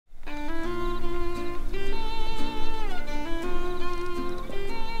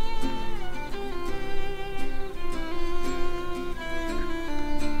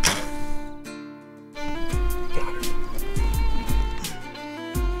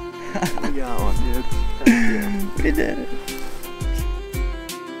We got one, dude. Thank you. We did it.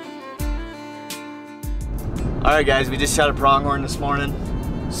 Alright guys, we just shot a pronghorn this morning.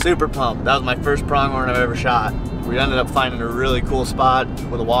 Super pumped. That was my first pronghorn I've ever shot. We ended up finding a really cool spot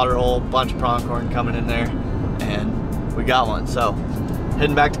with a water hole, bunch of pronghorn coming in there, and we got one. So,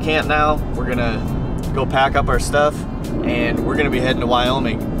 heading back to camp now. We're gonna go pack up our stuff, and we're gonna be heading to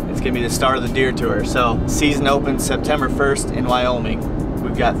Wyoming. It's gonna be the start of the deer tour. So, season opens September 1st in Wyoming.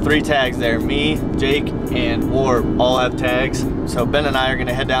 We've got 3 tags there. Me, Jake, and Warb all have tags. So Ben and I are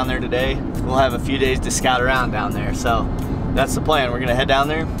gonna head down there today. We'll have a few days to scout around down there. So that's the plan. We're gonna head down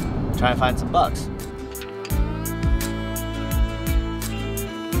there, try and find some bucks.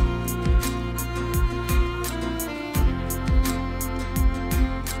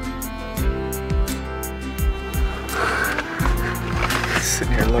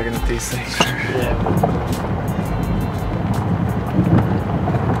 Sitting here looking at these things. Yeah.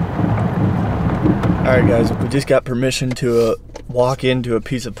 Alright guys, we just got permission to walk into a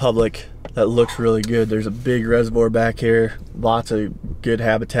piece of public that looks really good. There's a big reservoir back here, lots of good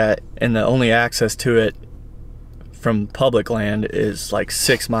habitat, and the only access to it from public land is like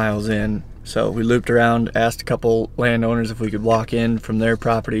 6 miles in. So we looped around, asked a couple landowners if we could walk in from their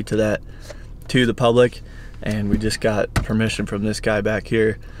property to the public, and we just got permission from this guy back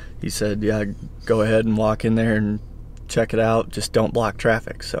here. He said, yeah, go ahead and walk in there and check it out, just don't block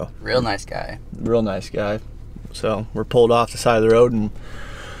traffic. So real nice guy. Real nice guy. So we're pulled off the side of the road and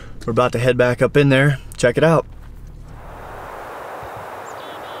we're about to head back up in there, check it out.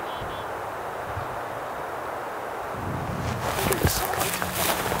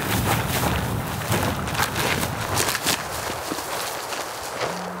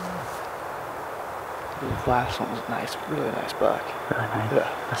 The last one was nice, really nice buck. Really nice.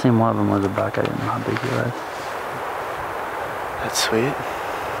 Yeah. I seen one of them was a buck. I didn't know how big he was. That's sweet.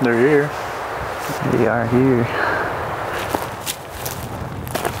 They're here. They are here.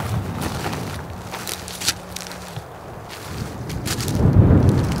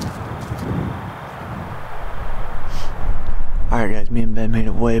 Alright guys, me and Ben made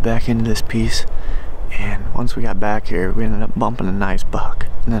it way back into this piece, and once we got back here, we ended up bumping a nice buck,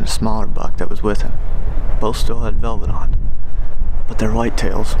 and then a smaller buck that was with him. Both still had velvet on, but they're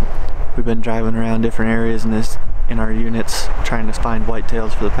whitetails. We've been driving around different areas in our units trying to find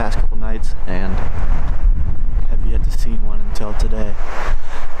whitetails for the past couple nights, and have yet to see one until today.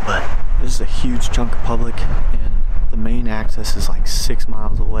 But this is a huge chunk of public, and the main access is like 6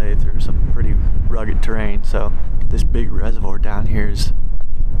 miles away through some pretty rugged terrain. So this big reservoir down here is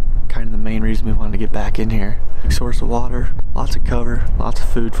kind of the main reason we wanted to get back in here. Big source of water, lots of cover, lots of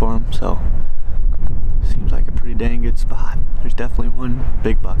food for them. So seems like a pretty dang good spot. There's definitely one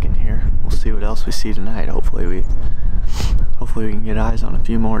big buck in here. We'll see what else we see tonight. Hopefully we can get eyes on a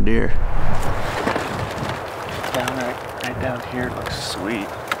few more deer. Down right down here looks sweet.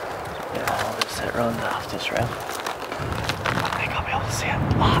 Yeah, all this that runs off this road. I think I'll be able to see a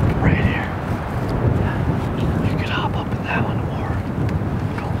block right here. Yeah. You could hop up in that one or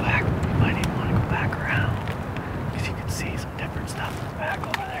go back. You might even want to go back around because you can see some different stuff in the back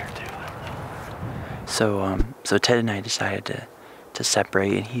over there too. I don't know. So Ted and I decided to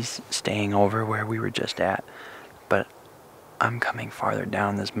separate, and he's staying over where we were just at. But I'm coming farther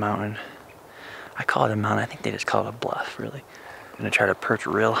down this mountain. I call it a mountain. I think they just call it a bluff, really. I'm gonna try to perch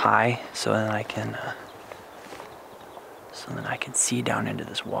real high so then I can see down into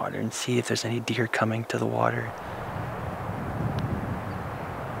this water and see if there's any deer coming to the water.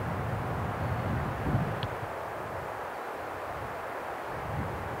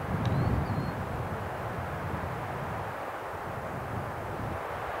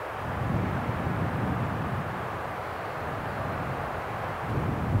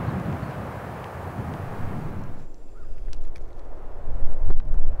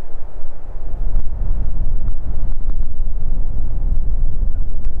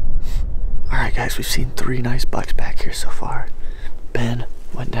 Alright guys, we've seen 3 nice bucks back here so far. Ben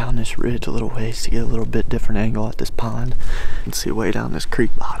went down this ridge a little ways to get a little bit different angle at this pond. You can see way down this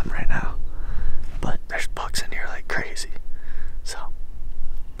creek bottom right now. But there's bucks in here like crazy. So,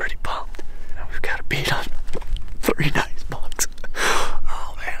 pretty pumped. And we've got a beat on 3 nice bucks.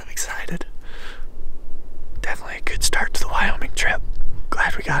 Oh man, I'm excited. Definitely a good start to the Wyoming trip.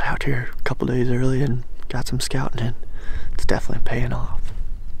 Glad we got out here a couple days early and got some scouting in. It's definitely paying off.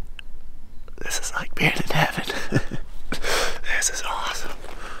 This is like being in heaven. This is awesome.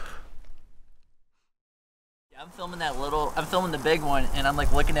 I'm filming the big one, and I'm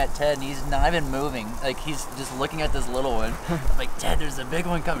like looking at Ted, and he's not even moving. Like, he's just looking at this little one. I'm like, Ted, there's a big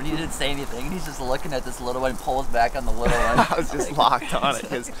one coming. He didn't say anything, and he's just looking at this little one and pulls back on the little one. I was just locked on it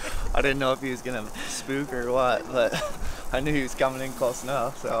because I didn't know if he was gonna spook or what, but I knew he was coming in close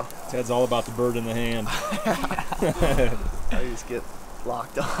enough, so. Ted's all about the bird in the hand. I just get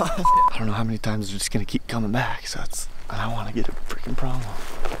locked on. I don't know how many times they're just gonna keep coming back, so I want to get a freaking problem.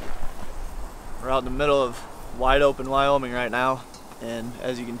 We're out in the middle of wide open Wyoming right now, and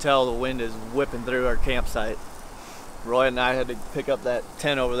as you can tell, the wind is whipping through our campsite. Roy and I had to pick up that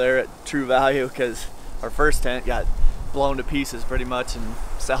tent over there at True Value because our first tent got blown to pieces pretty much in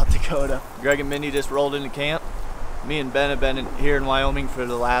South Dakota. Greg and Mindy just rolled into camp. Me and Ben have been here in Wyoming for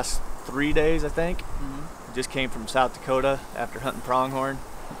the last 3 days, I think. We just came from South Dakota after hunting pronghorn.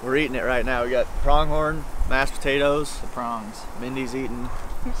 We're eating it right now. We got pronghorn, mashed potatoes. The prongs. Mindy's eating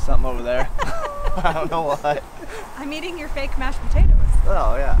something over there. I don't know what. I'm eating your fake mashed potatoes.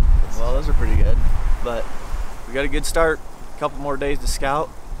 Oh yeah, well those are pretty good. But we got a good start, a couple more days to scout.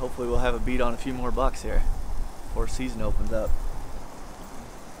 Hopefully we'll have a beat on a few more bucks here before season opens up.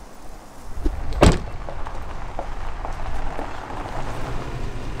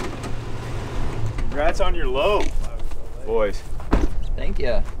 Congrats on your load, boys. Thank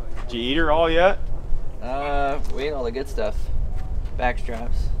you. Did you eat her all yet? We ate all the good stuff. Back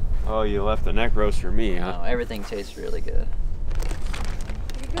straps. Oh, you left the neck roast for me, huh? No, everything tastes really good.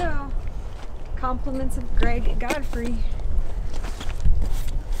 Here you go. Compliments of Greg Godfrey.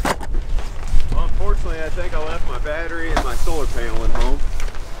 Well, unfortunately, I think I left my battery and my solar panel at home.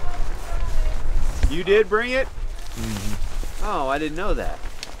 You did bring it? Mm-hmm. Oh, I didn't know that.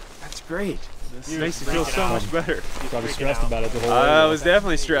 That's great. This makes me feel so much better. You're probably stressed about it the whole way. I was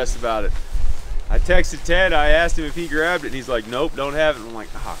definitely stressed about it. I texted Ted, I asked him if he grabbed it, and he's like, nope, don't have it. I'm like,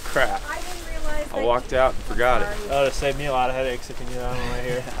 oh crap. I didn't realize I walked out and forgot it. Oh, it saved me a lot of headaches if you knew that one right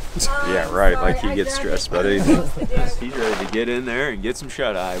here. Yeah, right, sorry, like you I get grabbed stressed it about when I anything. was supposed to do. He's ready to get in there and get some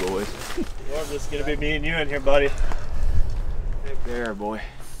shut-eye, boys. Well, this is going to be me and you in here, buddy. Right there, boy.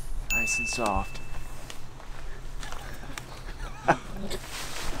 Nice and soft.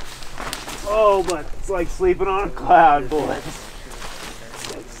 Oh, but it's like sleeping on a cloud, boys.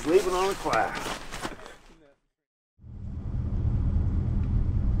 It's like sleeping on a cloud.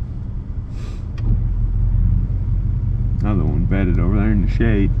 Another one bedded over there in the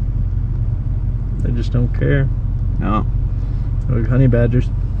shade. They just don't care. No. Like honey badgers.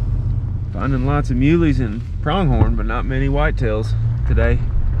 Finding lots of muleys and pronghorn, but not many whitetails today.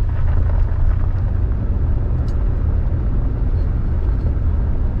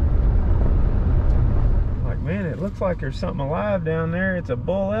 Like, man, it looks like there's something alive down there. It's a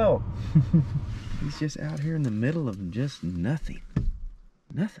bull elk. He's just out here in the middle of just nothing.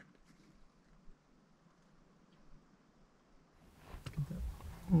 Nothing.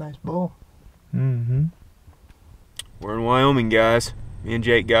 Nice bull. Mm-hmm. We're in Wyoming, guys. Me and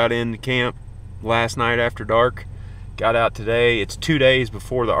Jake got into camp last night after dark. Got out today. It's 2 days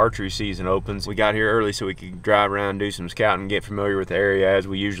before the archery season opens. We got here early so we could drive around, do some scouting, get familiar with the area as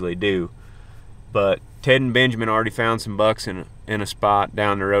we usually do. But Ted and Benjamin already found some bucks in a spot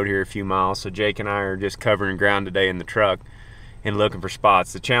down the road here a few miles. So Jake and I are just covering ground today in the truck and looking for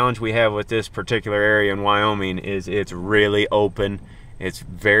spots. The challenge we have with this particular area in Wyoming is it's really open. It's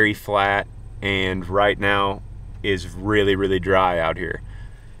very flat, and right now is really, really dry out here.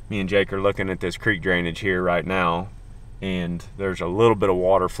 Me and Jake are looking at this creek drainage here right now, and there's a little bit of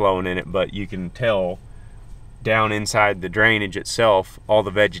water flowing in it, but you can tell down inside the drainage itself, all the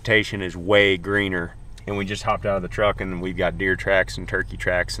vegetation is way greener. And we just hopped out of the truck and we've got deer tracks and turkey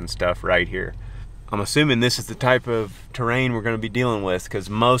tracks and stuff right here. I'm assuming this is the type of terrain we're going to be dealing with, because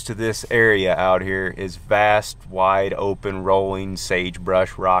most of this area out here is vast, wide open, rolling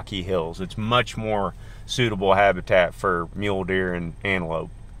sagebrush, rocky hills. It's much more suitable habitat for mule deer and antelope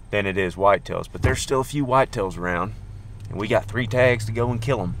than it is whitetails. But there's still a few whitetails around, and we got 3 tags to go and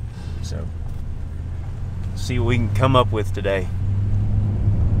kill them. So, see what we can come up with today.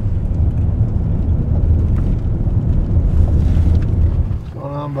 What's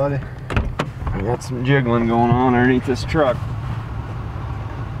going on, buddy? We got some jiggling going on underneath this truck.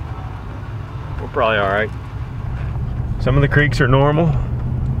 We're probably all right. Some of the creeks are normal,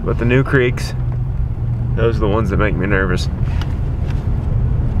 but the new creeks, those are the ones that make me nervous.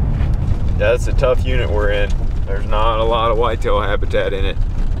 That's a tough unit we're in. There's not a lot of whitetail habitat in it.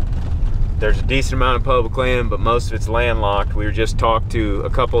 There's a decent amount of public land, but most of it's landlocked. We were just talked to a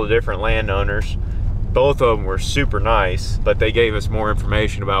couple of different landowners. Both of them were super nice, but they gave us more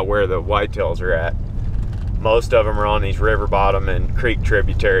information about where the whitetails are at. Most of them are on these river bottom and creek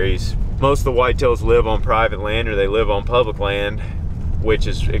tributaries most of the whitetails live on private land or they live on public land, which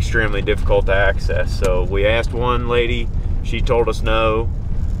is extremely difficult to access. So we asked one lady, she told us no.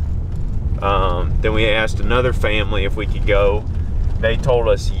 Then we asked another family if we could go. They told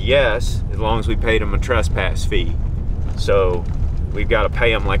us yes, as long as we paid them a trespass fee. So we've got to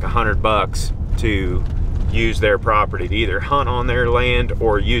pay them like $100 to use their property, to either hunt on their land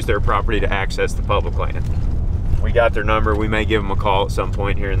or use their property to access the public land. We got their number. We may give them a call at some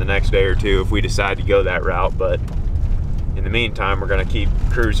point here in the next day or two if we decide to go that route, but in the meantime, we're gonna keep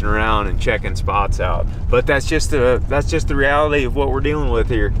cruising around and checking spots out. But that's just the reality of what we're dealing with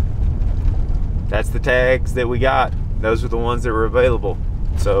here. That's the tags that we got. Those were the ones that were available.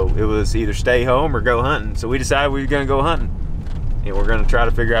 So it was either stay home or go hunting. So we decided we were gonna go hunting, and we're gonna try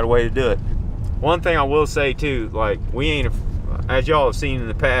to figure out a way to do it. One thing I will say too, like, we ain't, as y'all have seen in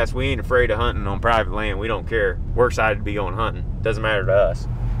the past, we ain't afraid of hunting on private land. We don't care. We're excited to be going hunting. Doesn't matter to us.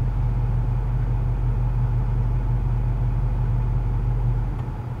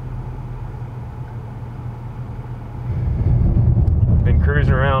 Been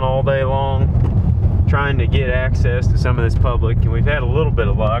cruising around all day long, trying to get access to some of this public, and we've had a little bit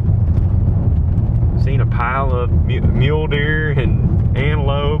of luck. Seen a pile of mule deer and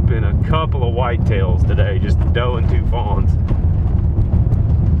antelope and a couple of whitetails today, just a doe and 2 fawns.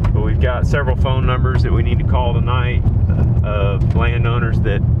 But we've got several phone numbers that we need to call tonight of landowners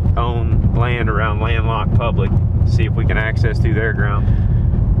that own land around landlocked public, see if we can access through their ground.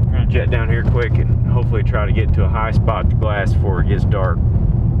 We're gonna jet down here quick and hopefully try to get to a high spot to glass before it gets dark.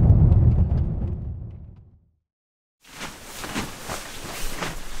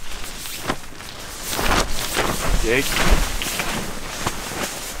 Jake.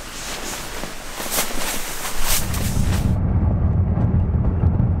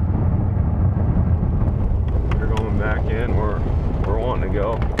 We're going back in where we're wanting to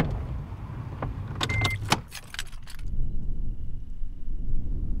go.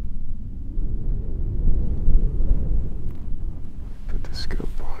 Put the scope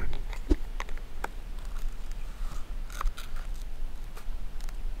on it.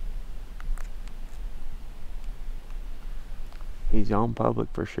 He's on public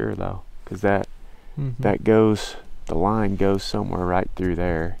for sure though, because that goes, the line goes somewhere right through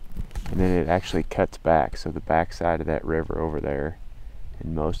there, and then it actually cuts back, so the back side of that river over there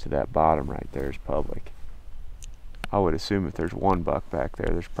and most of that bottom right there is public. I would assume if there's one buck back there,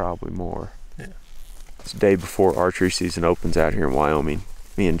 there's probably more. Yeah. It's the day before archery season opens out here in Wyoming.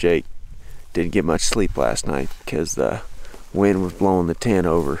 Me and Jake didn't get much sleep last night because the wind was blowing the tent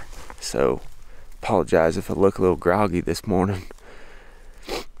over, so apologize if I look a little groggy this morning.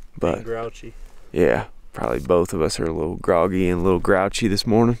 But and grouchy. Yeah, probably both of us are a little groggy and a little grouchy this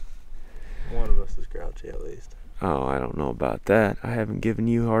morning. One of us is grouchy at least. Oh, I don't know about that. I haven't given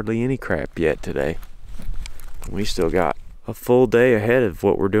you hardly any crap yet today. We still got a full day ahead of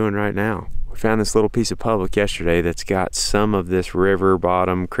what we're doing right now. We found this little piece of public yesterday that's got some of this river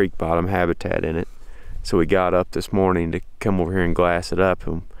bottom, creek bottom habitat in it. So we got up this morning to come over here and glass it up,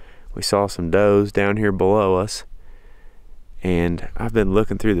 and we saw some does down here below us. And I've been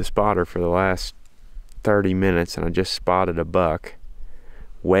looking through the spotter for the last 30 minutes, and I just spotted a buck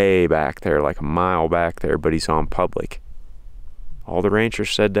way back there, like a mile back there, but he's on public. All the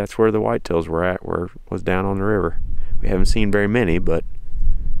ranchers said that's where the whitetails were at, was down on the river. We haven't seen very many, but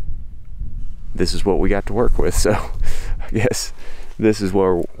this is what we got to work with, so I guess this is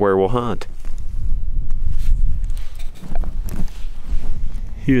where we'll hunt.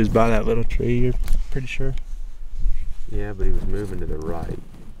 He was by that little tree, you're pretty sure? Yeah, but he was moving to the right.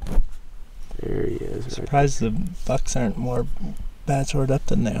 There he is. Surprised the bucks aren't more bad sword up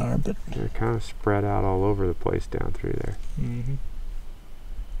than they are, but they're kind of spread out all over the place down through there.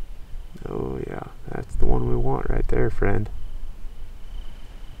 Oh yeah, that's the one we want right there, friend.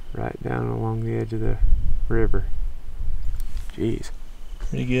 Right down along the edge of the river. Jeez.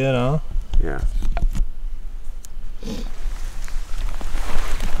 Pretty good, huh? Yeah.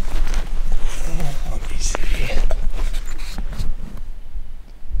 Let me see.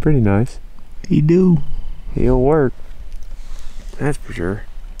 Pretty nice. He do. He'll work. That's for sure.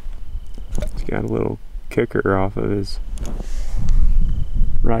 He's got a little kicker off of his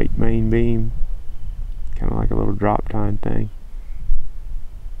right main beam. Kind of like a little drop tine thing.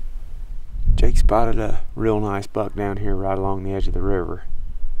 Jake spotted a real nice buck down here right along the edge of the river.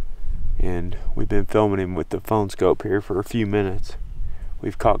 And we've been filming him with the phone scope here for a few minutes.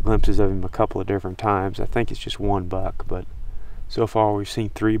 We've caught glimpses of him a couple of different times. I think it's just one buck, but so far we've seen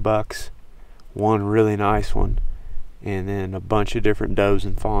 3 bucks, one really nice one, and then a bunch of different does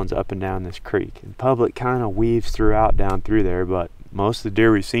and fawns up and down this creek. And public kind of weaves throughout down through there, but most of the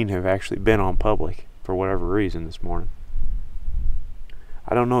deer we've seen have actually been on public for whatever reason this morning.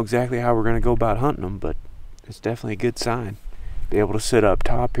 I don't know exactly how we're going to go about hunting them, but it's definitely a good sign. Be able to sit up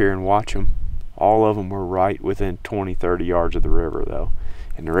top here and watch them. All of them were right within 20-30 yards of the river though,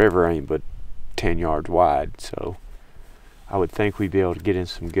 and the river ain't but 10 yards wide, so I would think we'd be able to get in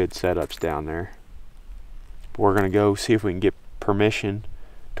some good setups down there. We're going to go see if we can get permission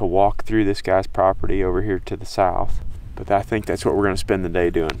to walk through this guy's property over here to the south, but I think that's what we're going to spend the day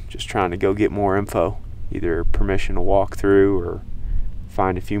doing, just trying to go get more info, either permission to walk through or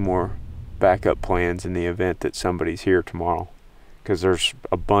find a few more backup plans in the event that somebody's here tomorrow, because there's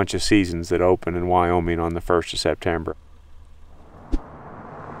a bunch of seasons that open in Wyoming on the 1st of September.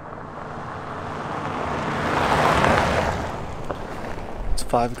 It's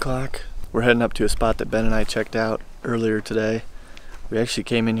 5 o'clock. We're heading up to a spot that Ben and I checked out earlier today. We actually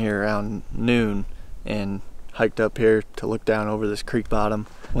came in here around noon and hiked up here to look down over this creek bottom.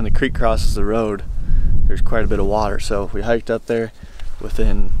 When the creek crosses the road, there's quite a bit of water, so we hiked up there.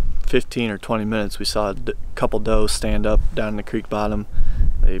 Within 15 or 20 minutes we saw a couple does stand up down in the creek bottom.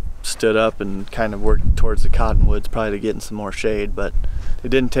 They stood up and kind of worked towards the cottonwoods, probably to get in some more shade, but it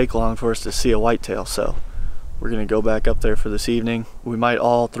didn't take long for us to see a whitetail, so we're gonna go back up there for this evening. We might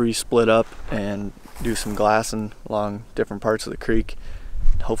all three split up and do some glassing along different parts of the creek.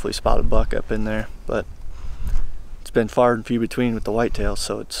 Hopefully spot a buck up in there, but it's been far and few between with the whitetails,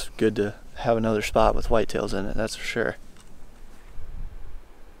 so it's good to have another spot with whitetails in it, that's for sure.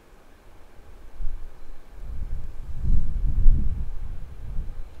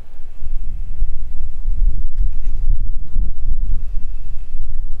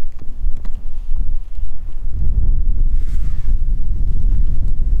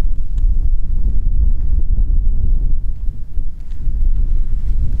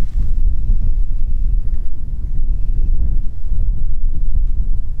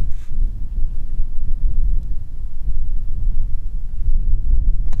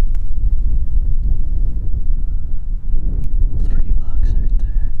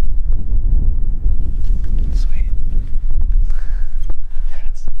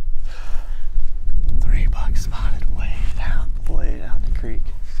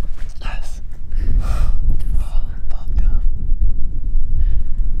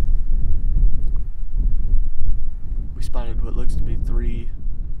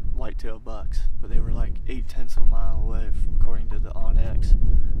 Whitetail bucks, but they were like 0.8 of a mile away according to the onX.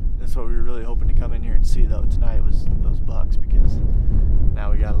 That's what we were really hoping to come in here and see though tonight, was those bucks, because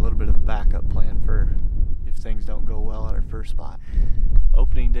now we got a little bit of a backup plan for if things don't go well at our first spot.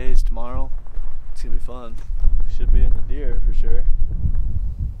 Opening day is tomorrow. It's gonna be fun. Should be in the deer for sure.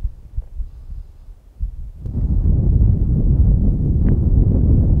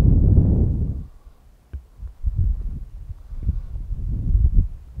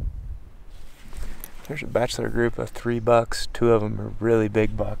 There's a bachelor group of 3 bucks. 2 of them are really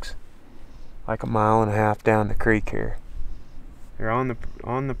big bucks, like 1.5 miles down the creek here. They're on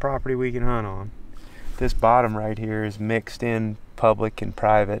the property we can hunt on. This bottom right here is mixed in public and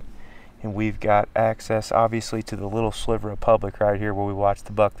private, and we've got access obviously to the little sliver of public right here where we watched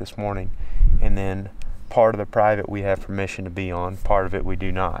the buck this morning, and then part of the private we have permission to be on, part of it we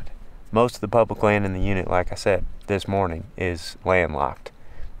do not. Most of the public land in the unit, like I said this morning, is landlocked.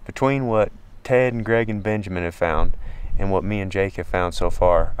 Between what Ted and Greg and Benjamin have found and what me and Jake have found so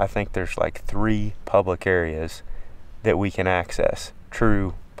far, I think there's like 3 public areas that we can access,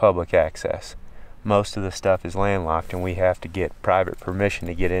 true public access. Most of the stuff is landlocked and we have to get private permission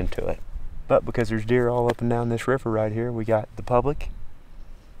to get into it. But because there's deer all up and down this river right here, we got the public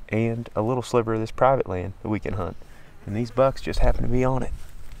and a little sliver of this private land that we can hunt. And these bucks just happen to be on it.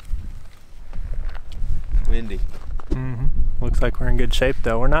 Windy. Looks like we're in good shape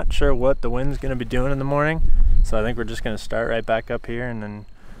though. We're not sure what the wind's going to be doing in the morning, so I think we're just going to start right back up here and then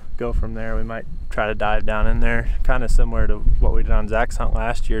go from there. We might try to dive down in there, kind of similar to what we did on Zach's hunt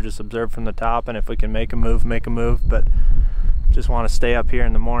last year, just observe from the top, and if we can make a move, but just want to stay up here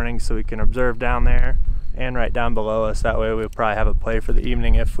in the morning so we can observe down there and right down below us. That way we'll probably have a play for the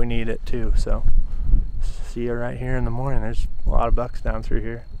evening if we need it too. So see you right here in the morning. There's a lot of bucks down through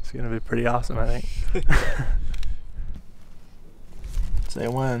here. It's going to be pretty awesome, I think. Say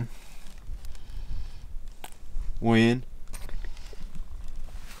when. When?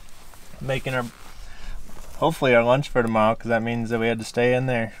 Making hopefully our lunch for tomorrow, because that means that we had to stay in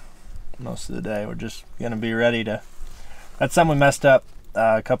there most of the day. We're just gonna be ready to. That's something we messed up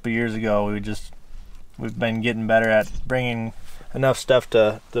a couple years ago. We've been getting better at bringing enough stuff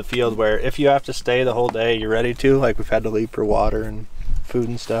to the field where if you have to stay the whole day, you're ready to. Like we've had to leave for water and food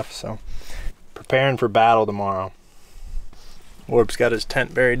and stuff. So preparing for battle tomorrow. Orb's got his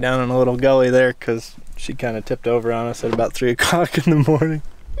tent buried down in a little gully there because she kind of tipped over on us at about 3 o'clock in the morning.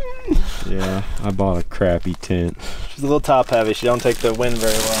 Yeah, I bought a crappy tent. She's a little top heavy. She don't take the wind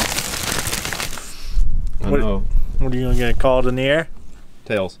very well. I know. What are you gonna call it in the air?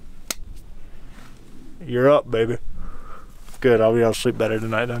 Tails. You're up, baby. Good, I'll be able to sleep better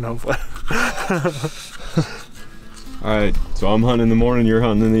tonight then, hopefully. Alright, so I'm hunting in the morning, you're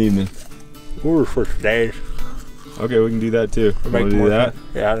hunting in the evening. Ooh, for days. Okay, we can do that too. Want to do that?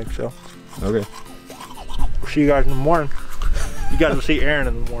 Yeah, I think so. Okay. We'll see you guys in the morning. You guys will see Aaron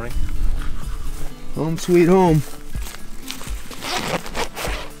in the morning. Home sweet home.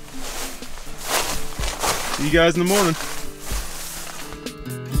 See you guys in the morning.